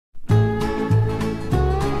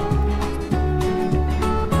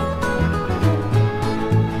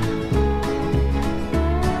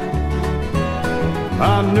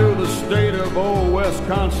I knew the state of old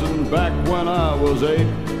Wisconsin back when I was 8.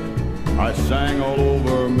 I sang all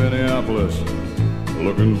over Minneapolis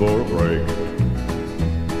looking for a break.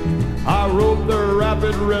 I rode the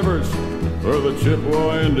rapid rivers for the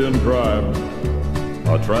Chippewa Indian tribe.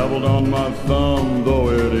 I traveled on my thumb, though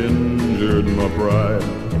it injured my pride.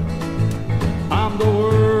 I'm the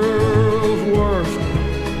world's worst,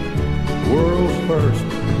 world's first.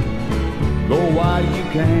 Go while you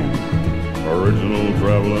can, original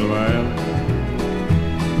traveling man.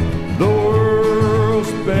 The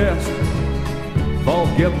world's best,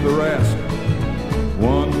 forget the rest.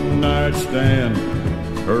 One night stand,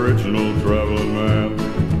 original traveling man.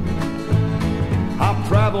 I've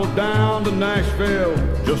traveled down to Nashville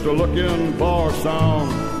just a looking for a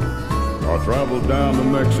song. I traveled down to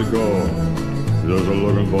Mexico just a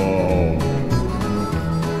looking for a home.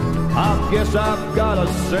 I guess I've got a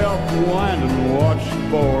self-winding watch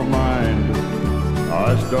for mind.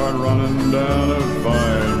 I start running down a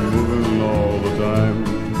fine, moving all the time.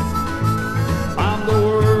 I'm the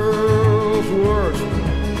world's worst,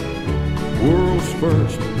 world's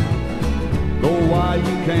first. Go while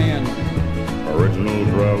you can, original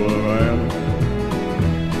traveling man.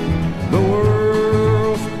 The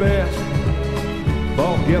world's best,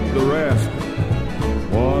 forget the rest.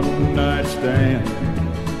 One night stand,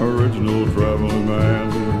 original traveling man.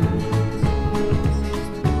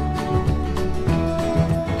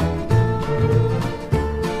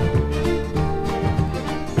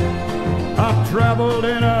 I've traveled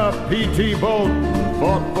in a PT boat,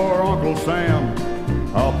 fought for Uncle Sam.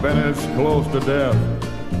 I've been as close to death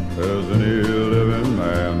as any living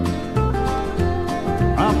man.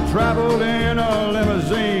 I've traveled in a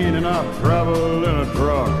limousine and I've traveled in a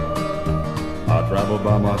truck. I travel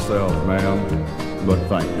by myself, ma'am, but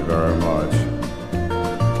thank you very much.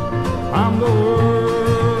 I'm the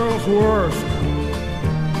world's worst,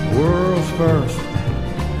 world's first.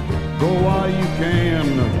 Go while you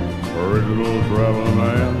can, original traveling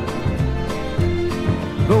man.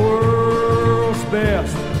 The world's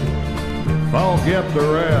best, forget the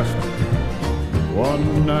rest.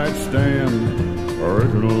 One night stand,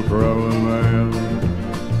 original traveling man.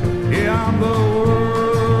 Yeah, I'm the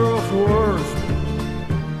world's worst,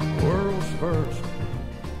 world's first.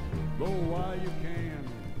 Go while you can,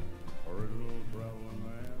 original traveling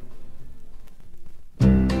man.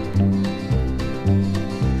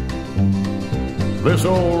 This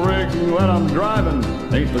old rig that I'm driving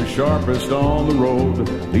ain't the sharpest on the road.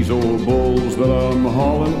 These old bulls that I'm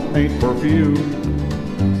hauling ain't perfume.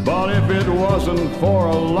 But if it wasn't for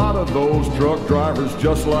a lot of those truck drivers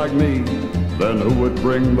just like me, then who would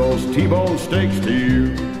bring those T-bone steaks to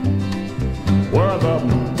you? We're the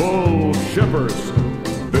Bullshipers,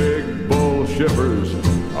 big Bullshipers,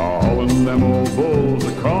 hauling them old bulls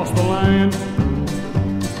across the line.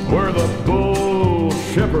 We're the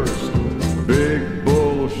Bullshipers, big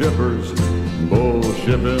Bullshipers,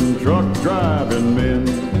 bull-shipping truck driving men.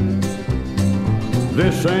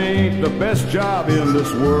 This ain't the best job in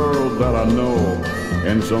this world that I know,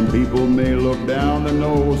 and some people may look down their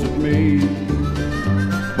nose at me.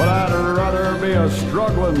 But I'd rather be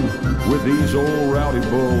a-struggling with these old rowdy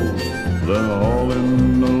bulls than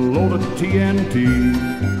hauling a load of TNT.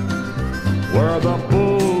 We're the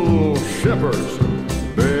Bullshippers,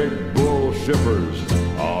 big Bullshippers,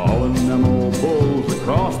 hauling them old bulls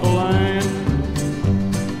across the line.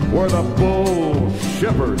 We're the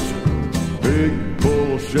Bullshippers, big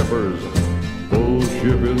Bullshippers,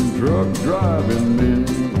 bull-shipping truck driving men.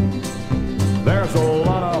 There's a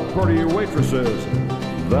lot of pretty waitresses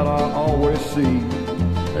that I always see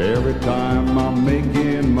every time I'm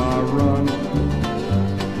making my run.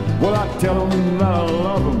 Well, I tell them that I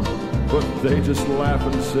love them, but they just laugh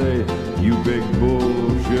and say, you big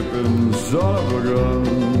bull-shipping son of a gun.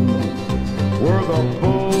 We're the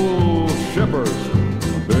Bullshippers,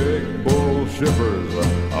 big Bullshippers,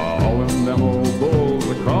 hauling them old bulls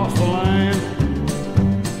across the line.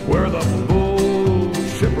 We're the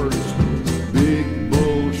Bullshippers, big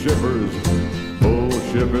Bullshippers,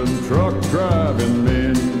 bull-shipping truck driving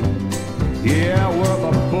men. Yeah, we're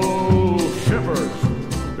the Bullshippers,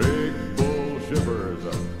 big Bullshippers,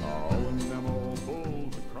 hauling them old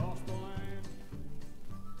bulls across the line.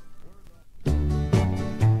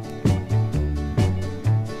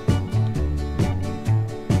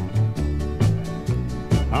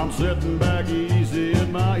 I'm sitting back easy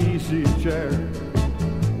in my easy chair,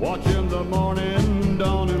 watching the morning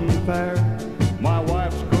dawning fair. My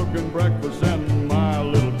wife's cooking breakfast and my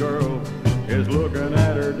little girl is looking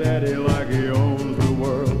at her daddy like he owns the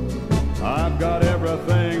world. I've got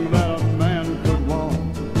everything that a man could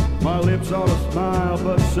want. My lips ought to smile,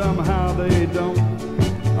 but somehow they don't.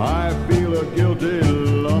 a guilty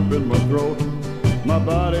lump in my throat. My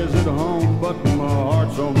body's at home, but my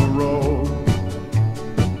heart's on the road.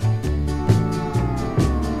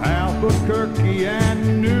 Albuquerque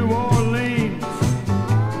and New Orleans,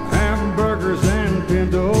 hamburgers and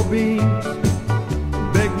pinto beans,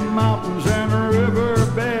 big mountains and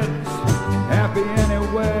riverbeds, happy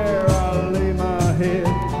anywhere I lay my head.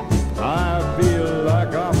 I feel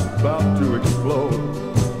like I'm about to explode.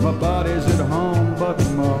 My body's at home, but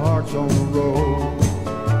my heart's on the road.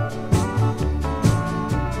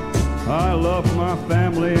 I love my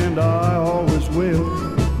family and I always will,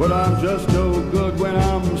 but I'm just no good when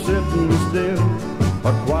I'm sitting still.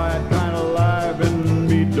 A quiet kind of life and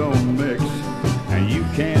me don't mix, and you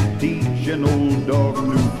can't teach an old dog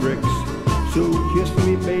new tricks. So kiss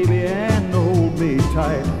me, baby, and hold me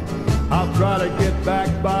tight. I'll try to get back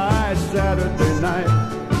by Saturday night.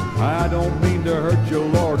 I don't mean to hurt you,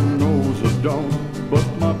 Lord knows I don't, but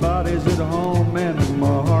my body's at home and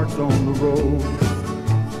my heart's on the road.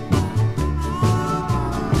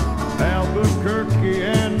 Albuquerque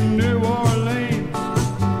and New Orleans,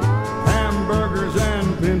 hamburgers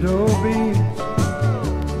and pinto beans,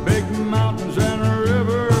 big mountains and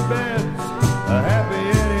riverbeds, happy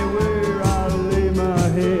anywhere I lay my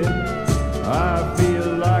head. I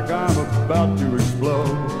feel like I'm about to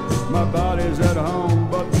explode. My body's at home,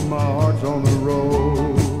 but my heart's on the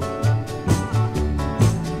road.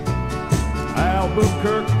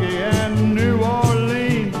 Albuquerque and New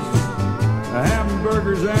Orleans,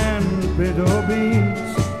 hamburgers and pinto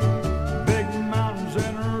beans, big mountains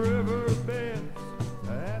and riverbeds,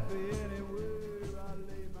 happy anywhere I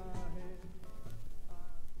lay my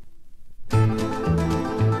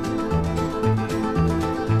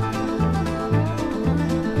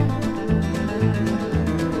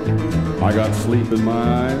head. I got sleep in my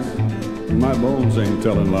eyes, my bones ain't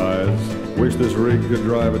telling lies. Wish this rig could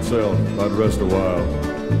drive itself, I'd rest a while.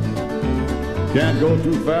 Can't go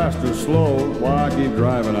too fast or slow, why I keep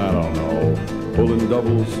driving I don't know. Pullin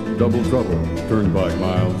doubles, double trouble, turnpike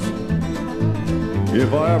miles.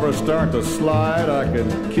 If I ever start to slide, I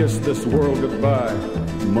can kiss this world goodbye.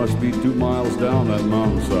 Must be 2 miles down that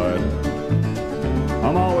mountainside.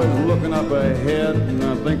 I'm always looking up ahead, and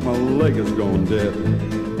I think my leg is going dead.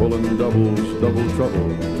 Pullin doubles, double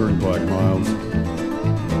trouble, turnpike miles.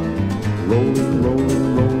 Rolling,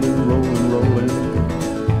 rolling, rolling, rolling, rolling.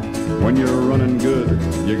 When you're running good,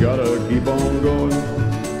 you gotta keep on going.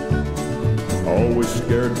 Always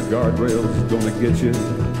scared the guardrail's gonna get you,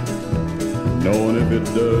 knowing if it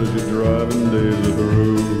does, you're driving days are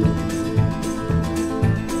through.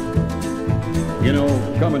 You know,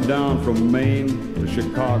 coming down from Maine to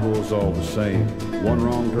Chicago's all the same. One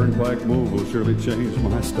wrong turnpike move will surely change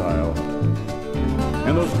my style.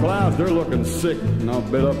 And those clouds, they're looking sick, and I'll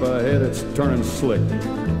bet up ahead it's turning slick.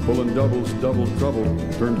 Pullin doubles, double trouble,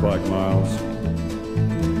 turnpike miles.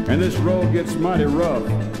 And this road gets mighty rough,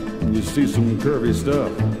 and you see some curvy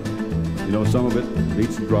stuff. You know, some of it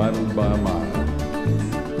beats driving by a mile.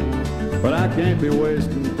 But I can't be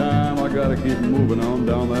wasting time, I gotta keep moving on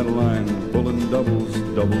down that line. Pullin doubles,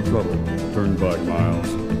 double trouble, turnpike miles.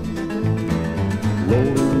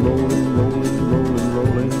 Rolling, rolling, rolling, rolling,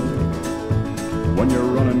 rolling. When you're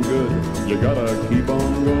running good, you gotta keep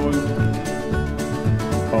on going.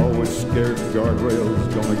 Always scared the guardrail's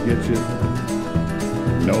gonna get you,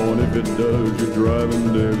 knowing if it does, you're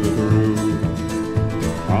driving days are through.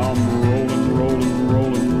 I'm rolling, rolling,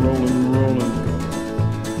 rolling, rolling, rolling.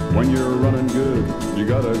 When you're running good, you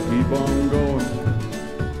gotta keep on going.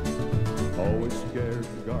 Always scared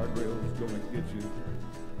the guardrail's gonna get you,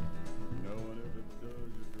 knowing if it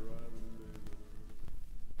does, you're driving days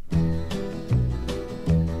are through.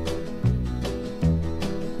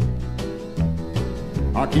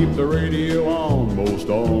 I keep the radio on most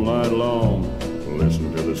all night long,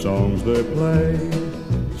 listen to the songs they play.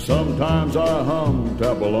 Sometimes I hum,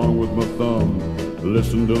 tap along with my thumb,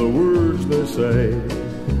 listen to the words they say.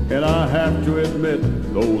 And I have to admit,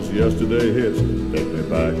 those yesterday hits take me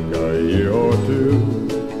back a year or two.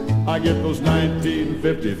 I get those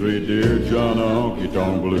 1953 Dear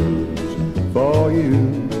John-Honky-Tonk Blues for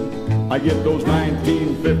you. I get those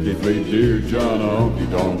 1953 Dear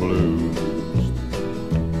John-Honky-Tonk Blues.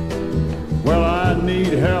 Well, I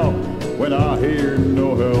need help when I hear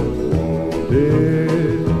no help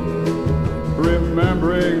wanted,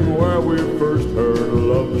 remembering where we first heard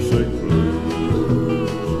lovesick blues.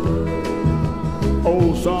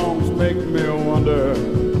 Old songs make me wonder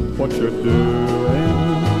what you're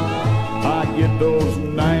doing. I get those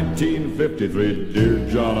 1953 Dear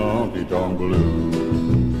John-Honky-Tonk Blues.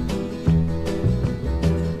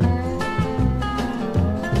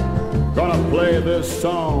 Gonna play this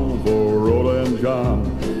song for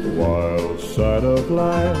night of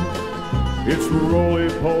life. It's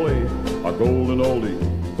roly-poly, a golden oldie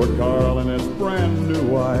for Carl and his brand new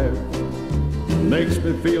wife. Makes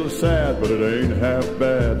me feel sad, but it ain't half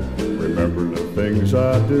bad, remembering the things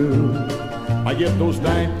I do. I get those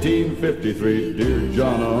 1953 Dear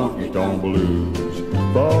John-Honky-Tonk Blues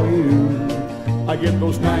for you. I get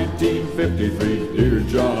those 1953 Dear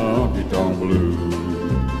John-Honky-Tonk Blues.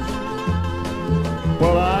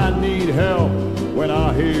 Well, I need help when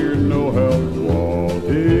I hear no help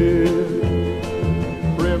wanted,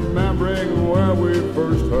 remembering where we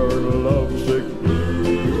first heard lovesick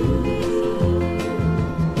blues.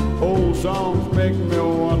 Old songs make me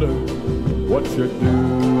wonder what you're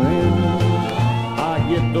doing. I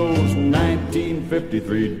get those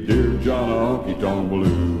 1953 Dear John-Honky-Tonk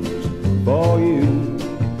Blues for you.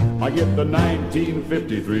 I get the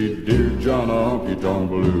 1953 Dear John-Honky-Tonk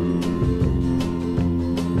Blues.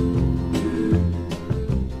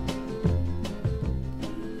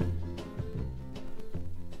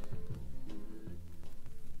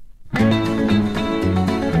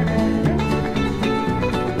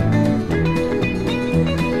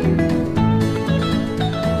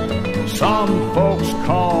 Some folks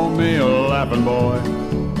call me a laughing boy.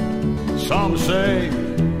 Some say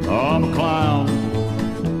I'm a clown.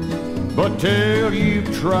 But till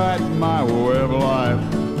you've tried my way of life,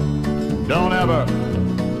 don't ever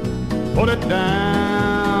put it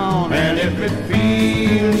down. And if it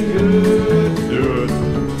feels good, do it.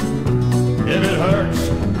 If it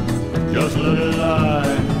hurts, just let it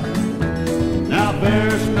lie. Now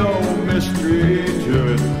there's no mystery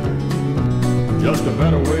to it, just a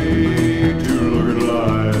better way to look at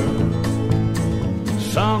life.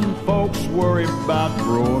 Some folks worry about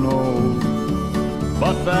growing old,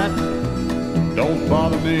 but that don't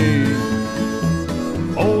bother me.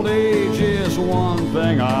 Old age is one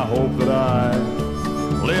thing I hope that I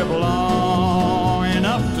live long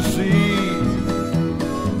enough to see.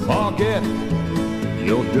 Forget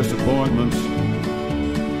your disappointments,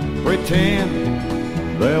 pretend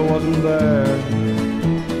they wasn't there.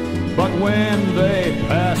 But when they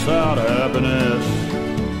pass out happiness,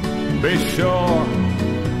 be sure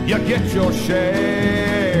you get your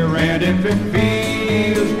share. And if it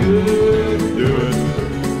feels good, do it.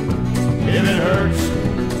 If it hurts,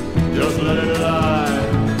 just let it lie.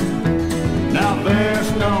 Now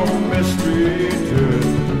there's no mystery to it,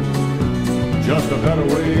 just a better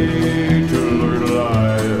way to look at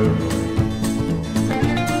life.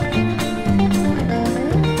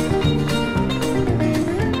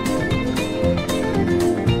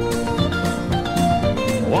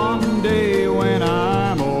 One day when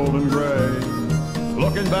I'm old and gray,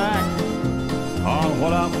 looking back on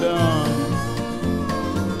what I've done,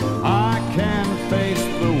 I can face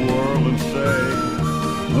the world and say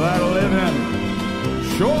that living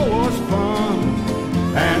sure was fun.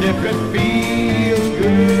 And if it feels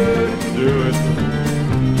good, do it.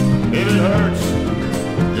 If it hurts,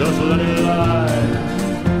 just let it lie.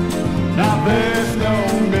 Now there's no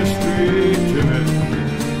mystery to it.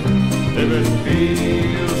 If it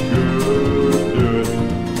feels good, do it.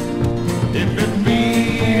 If it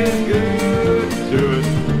feels good, do it.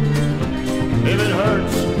 If it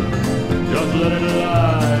hurts, just let it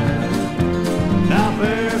lie. Now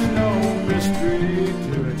there's no mystery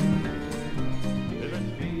to it. If it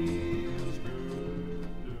feels good,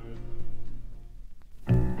 do it.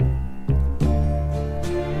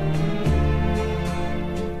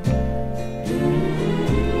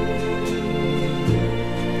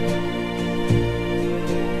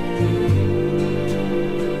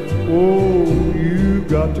 Oh, you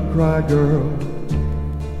got to cry, girl,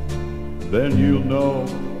 then you'll know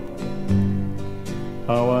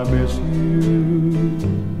how I miss you.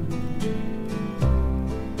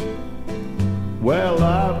 Well,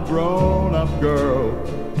 I've grown up, girl.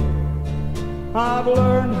 I've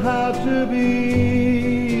learned how to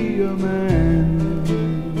be a man.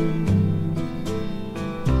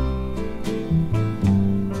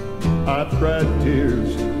 I've cried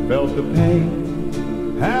tears, felt the pain,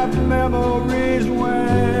 have memories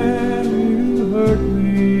when you hurt me.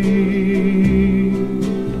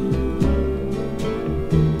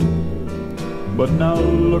 But now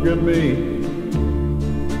look at me,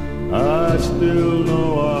 I still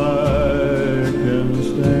know I can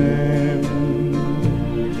stand.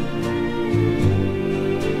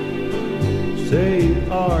 Say,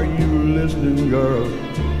 are you listening, girl?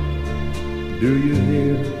 Do you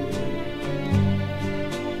hear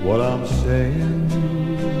what I'm saying?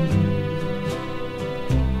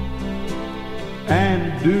 And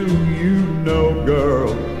do you know,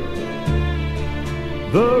 girl,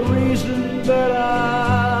 the reason that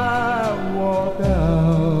I walk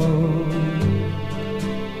out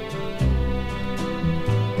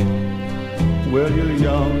Well, you're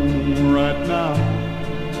young right now,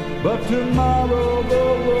 but tomorrow the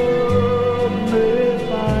world may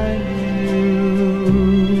find you.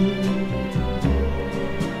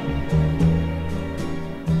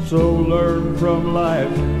 So learn from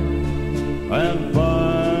life and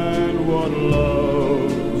find what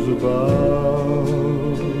love's about.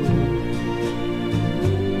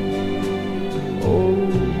 Oh,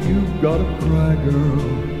 you've got to cry, girl,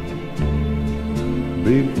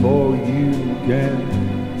 before you can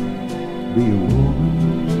be a woman.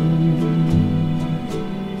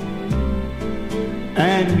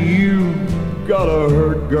 And you gotta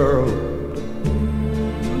hurt, girl,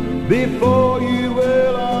 before you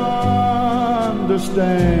will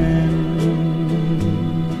understand.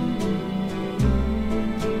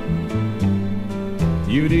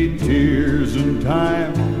 You need tears and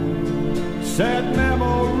time, sad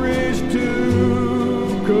memories to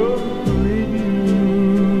complete you.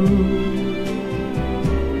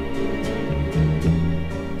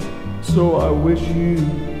 So I wish you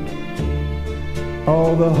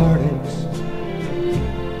all the heartaches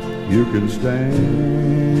you can stand.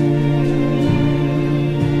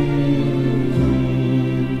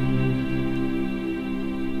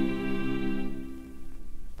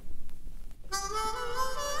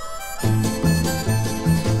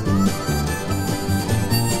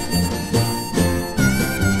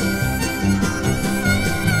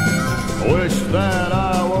 Wish that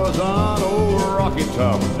I was on old Rocky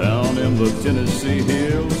Top down in the Tennessee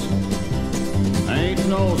hills. Ain't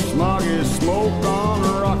no smoggy smoke on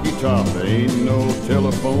Rocky Top, ain't no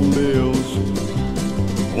telephone bills.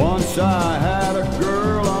 Once I had a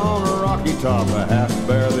girl on Rocky Top, a half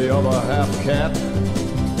bear, the other half cat.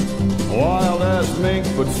 Wild as mink,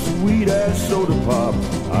 but sweet as soda pop,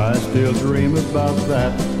 I still dream about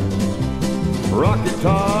that. Rocky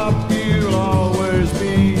Top, you'll always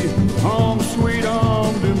be home, sweet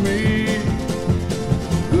home to me.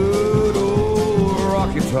 Good old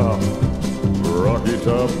Rocky Top, Rocky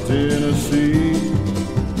Top, Tennessee,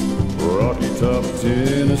 Rocky Top,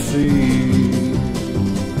 Tennessee.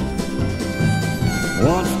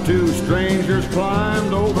 Once two strangers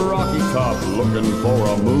climbed over Rocky Top looking for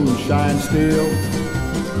a moonshine still.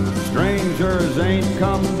 Strangers ain't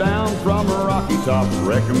come down from Rocky Top,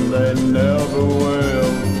 reckon they never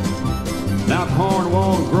will. Now corn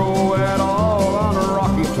won't grow at all on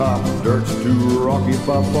Rocky Top, dirt's too rocky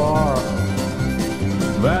by far.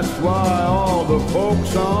 That's why all the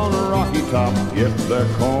folks on Rocky Top get their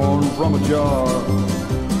corn from a jar.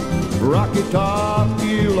 Rocky Top,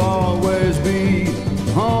 you'll always be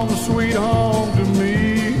home, sweet home to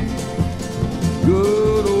me.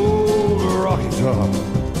 Good old Rocky Top,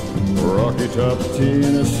 Rocky Top,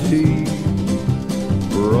 Tennessee,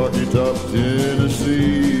 Rocky Top,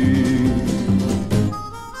 Tennessee.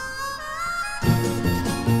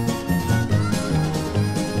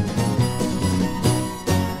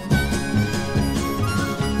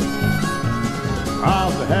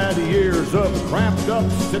 I've had years of cramped up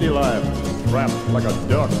city life, trapped like a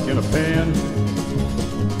duck in a pen.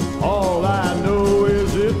 All I know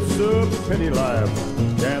is it's a penny life,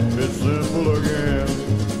 can't be simple again.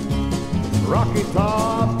 Rocky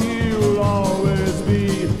Top, you'll always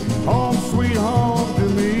be home, sweet home to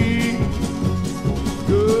me.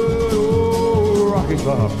 Good old Rocky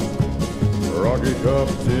Top, Rocky Top,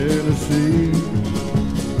 Tennessee,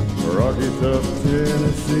 Rocky Top,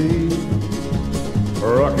 Tennessee,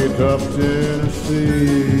 Rocky Top,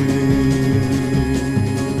 Tennessee.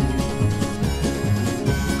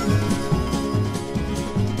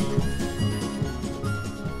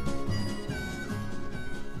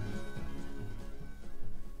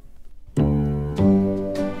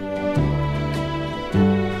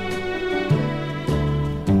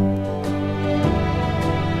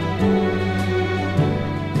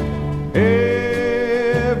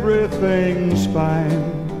 Everything's fine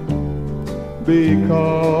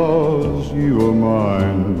because you are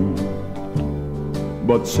mine,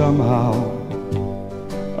 but somehow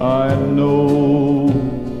I know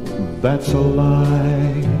that's a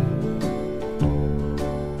lie.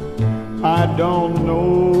 I don't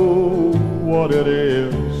know what it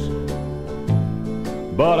is,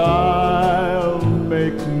 but I'll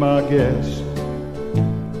make my guess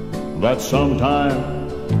that sometime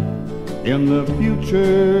in the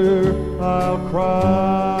future I'll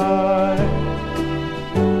cry.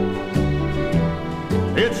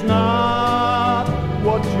 It's not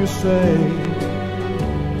what you say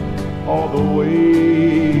or the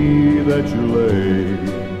way that you lay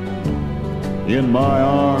in my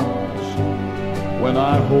arms when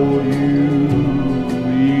I hold you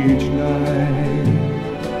each night.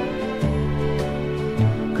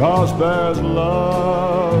 'cause there's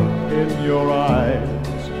love in your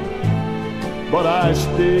eyes. But I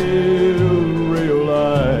still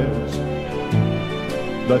realize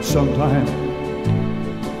that sometime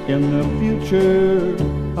in the future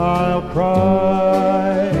I'll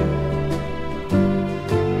cry.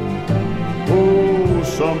 Oh,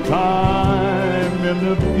 sometime in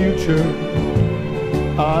the future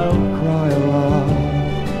I'll cry a lot.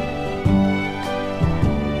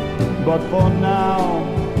 But for now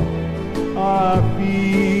I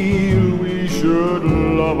feel we should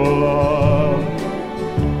love a lot.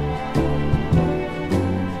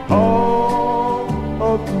 All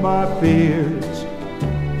of my fears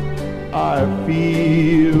I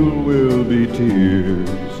feel will be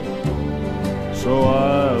tears, so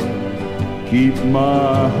I'll keep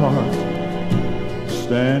my heart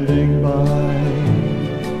standing by.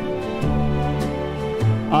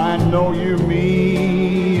 I know you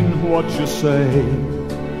mean what you say,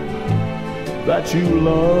 that you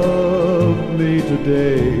love me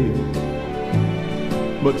today,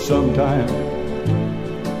 but sometime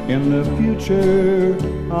in the future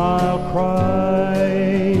I'll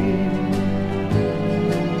cry.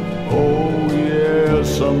 Oh yeah,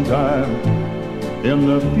 sometime in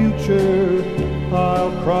the future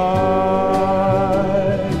I'll cry.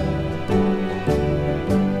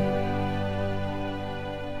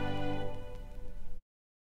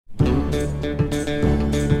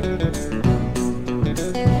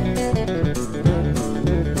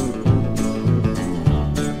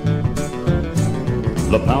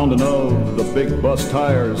 The pounding of the big bus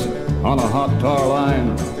tires on a hot tar line.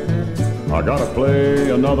 I gotta play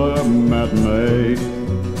another matinee.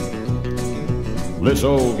 This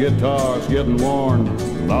old guitar's getting worn,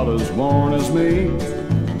 about as worn as me,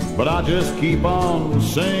 but I just keep on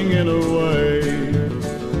singing away.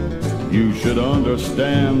 You should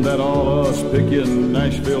understand that all us pickin'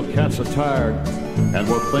 Nashville cats are tired, and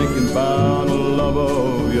we're thinking about a love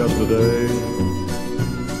of yesterday.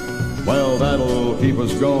 Well, that'll keep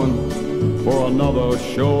us going for another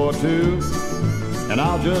show or two, and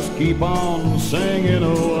I'll just keep on singing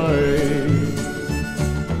away.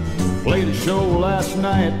 Played a show last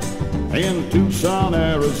night in Tucson,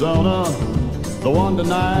 Arizona. The one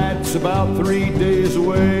tonight's about 3 days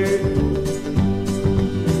away.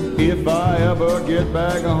 If I ever get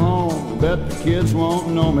back home, bet the kids won't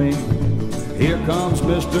know me. Here comes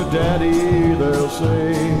Mr. Daddy, they'll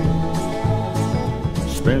say.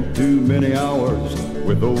 Spent too many hours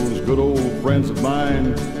with those good old friends of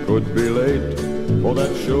mine. Could be late for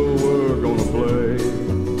that show we're gonna play.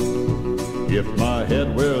 If my head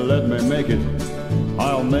will let me make it,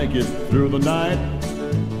 I'll make it through the night,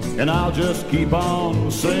 and I'll just keep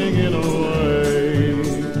on singing away.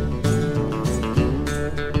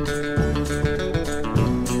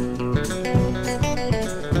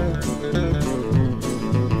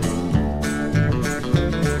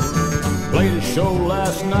 Played a show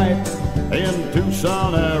last night in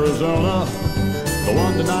Tucson, Arizona. The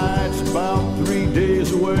one tonight's about 3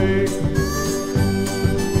 days away.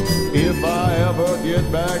 If I ever get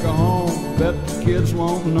back home, bet the kids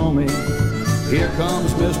won't know me. Here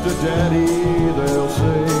comes Mr. Daddy, they'll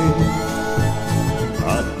say.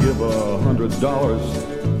 I'd give $100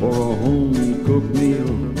 for a home-cooked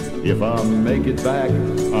meal. If I make it back,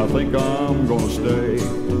 I think I'm gonna stay.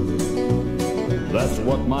 That's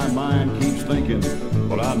what my mind keeps thinking,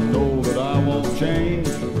 but I know that I won't change,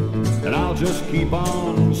 and I'll just keep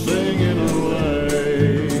on singing away.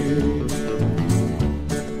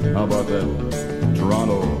 How about that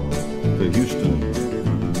Toronto to Houston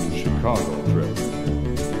to Chicago trip?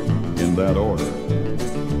 In that order.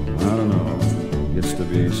 I don't know. Gets to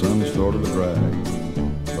be some sort of a drag.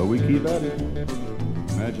 But we keep at it.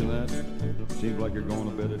 Imagine that. Seems like you're going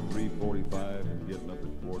to bed at 3:45 and getting up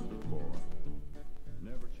at 4:45.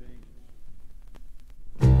 Never changes.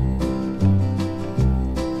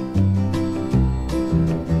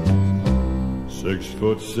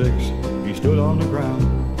 6'6", he stood on the ground.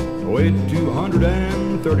 Weighed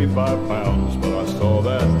 235 pounds, but I saw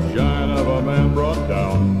that giant of a man brought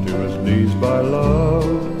down to his knees by love.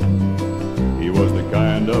 He was the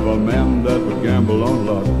kind of a man that would gamble on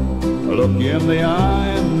luck, look you in the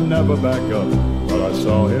eye and never back up. But I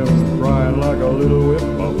saw him crying like a little whip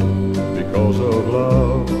bump because of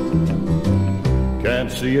love.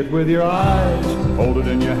 Can't see it with your eyes, hold it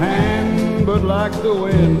in your hand, but like the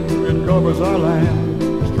wind, it covers our land.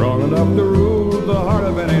 Strong enough to rule the heart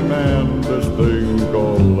of any man, this thing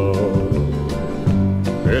called love.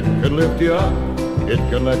 It can lift you up, it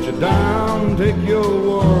can let you down, take your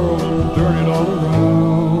world and turn it all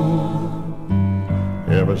around.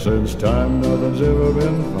 Ever since time, nothing's ever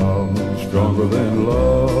been found stronger than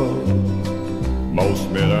love.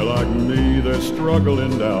 struggle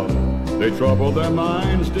and doubt. They trouble their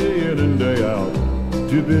minds day in and day out.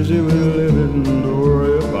 Too busy with living to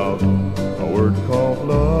worry about a word called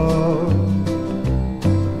love.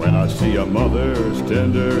 When I see a mother's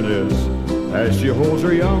tenderness as she holds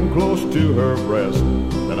her young close to her breast,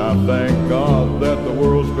 then I thank God that the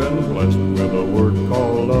world's been blessed with a word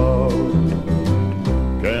called love.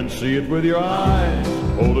 Can't see it with your eyes,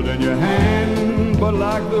 hold it in your hand, but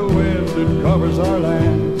like the wind it covers our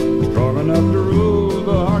land, strong enough to rule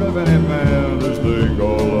the heart of any man, this thing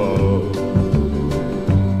called love.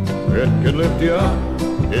 It can lift you up,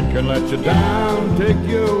 it can let you down, take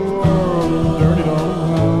your world and turn it all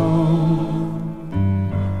around.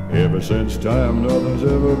 Ever since time, nothing's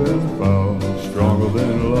ever been found stronger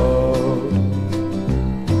than love.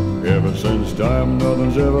 Ever since time,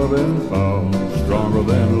 nothing's ever been found stronger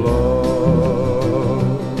than love.